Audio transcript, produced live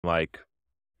Like,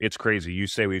 it's crazy. You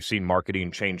say we've seen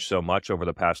marketing change so much over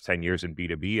the past 10 years in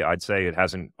B2B. I'd say it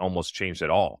hasn't almost changed at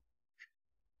all.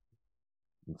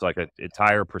 It's like an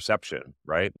entire perception,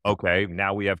 right? Okay,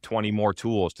 now we have 20 more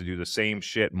tools to do the same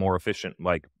shit more efficient.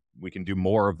 Like, we can do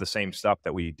more of the same stuff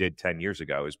that we did 10 years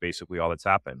ago is basically all that's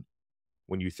happened.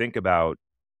 When you think about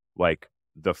like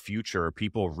the future,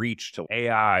 people reach to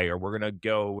AI or we're going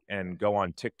to go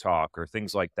on TikTok or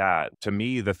things like that. To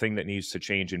me, the thing that needs to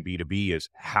change in B2B is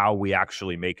how we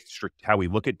actually how we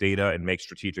look at data and make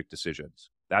strategic decisions.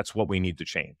 That's what we need to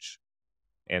change.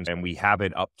 And we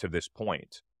haven't up to this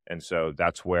point. And so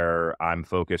that's where I'm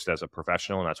focused as a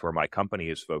professional. And that's where my company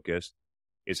is focused,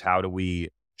 is how do we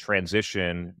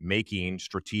transition making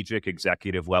strategic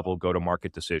executive level go to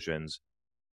market decisions